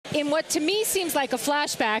in what to me seems like a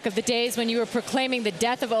flashback of the days when you were proclaiming the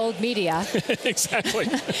death of old media. Exactly.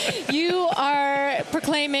 You are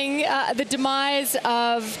proclaiming the demise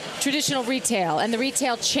of traditional retail and the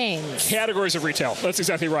retail chains. Categories of retail. That's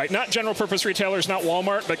exactly right. Not general purpose retailers, not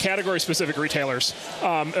Walmart, but category-specific retailers.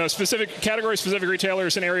 Category-specific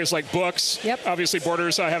retailers in areas like books, obviously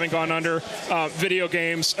Borders having gone under, video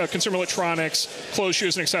games, consumer electronics, clothes,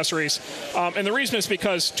 shoes, and accessories. And the reason is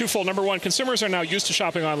because twofold. Number one, consumers are now used to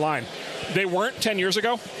shopping online. They weren't 10 years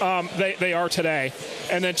ago. They are today.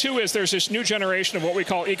 And then two is there's this new generation of what we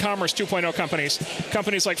call e-commerce 2.0 companies.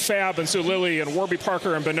 Companies like Fab and Zulily and Warby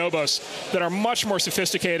Parker and Bonobos that are much more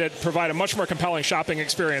sophisticated, provide a much more compelling shopping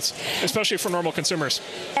experience, especially for normal consumers.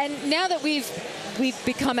 And now that we've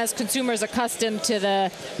become as consumers accustomed to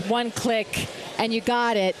the one click and you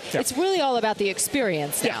got it, it's really all about the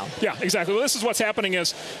experience now. Yeah, exactly. Well, this is what's happening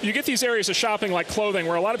is you get these areas of shopping like clothing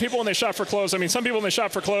where a lot of people when they shop for clothes, I mean, some people when they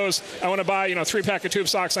shop for clothes, I want to buy, 3-pack of tube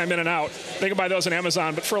socks, I'm in and out. They can buy those on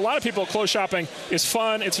Amazon. But for a lot of people, clothes shopping is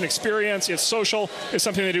fun, it's an experience, it's social, it's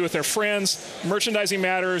something they do with their friends. Merchandising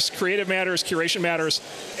matters, creative matters, curation matters.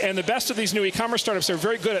 And the best of these new e-commerce startups are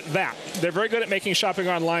very good at that. They're very good at making shopping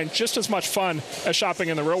online just as much fun as shopping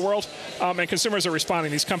in the real world. And consumers are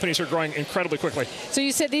responding. These companies are growing incredibly quickly. So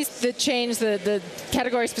you said the chains, the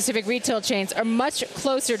category-specific retail chains, are much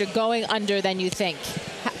closer to going under than you think.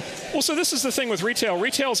 Well, so this is the thing with retail.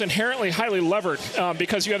 Retail is inherently highly levered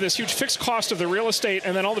because you have this huge fixed cost of the real estate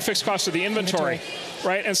and then all the fixed cost of the inventory.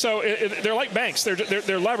 Right? And so they're like banks.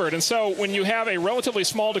 They're levered. And so when you have a relatively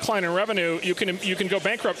small decline in revenue, you can go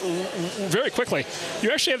bankrupt very quickly.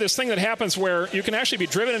 You actually have this thing that happens where you can actually be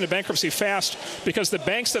driven into bankruptcy fast because the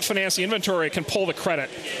banks that finance the inventory can pull the credit.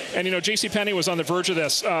 And JCPenney was on the verge of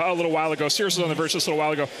this a little while ago. Sears was on the verge of this a little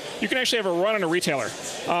while ago. You can actually have a run on a retailer.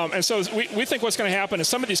 And so we think what's going to happen is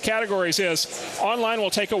some of these categories is online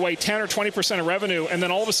will take away 10 or 20% of revenue, and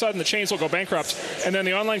then all of a sudden the chains will go bankrupt, and then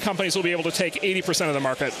the online companies will be able to take 80% of the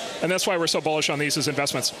market. And that's why we're so bullish on these as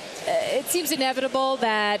investments. It seems inevitable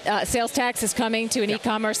that sales tax is coming to an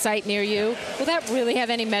e-commerce site near you. Will that really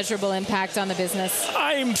have any measurable impact on the business?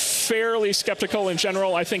 I'm fairly skeptical in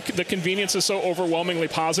general. I think the convenience is so overwhelmingly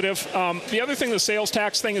positive. The other thing the sales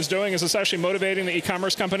tax thing is doing is it's actually motivating the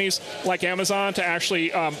e-commerce companies like Amazon to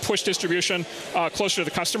actually push distribution closer to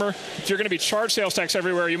the customer. If you're going to be charged sales tax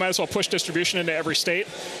everywhere, you might as well push distribution into every state.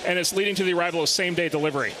 And it's leading to the arrival of same-day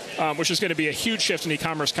delivery, which is going to be a huge shift in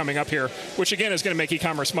e-commerce coming up here, which again is going to make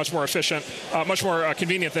e-commerce much more efficient, much more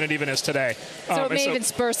convenient than it even is today. So it may even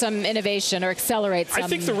spur some innovation or accelerate some. I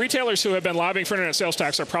think the retailers who have been lobbying for internet sales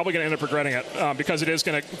tax are probably going to end up regretting it because it is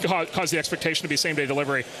going to cause the expectation to be same-day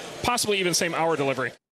delivery, possibly even same-hour delivery.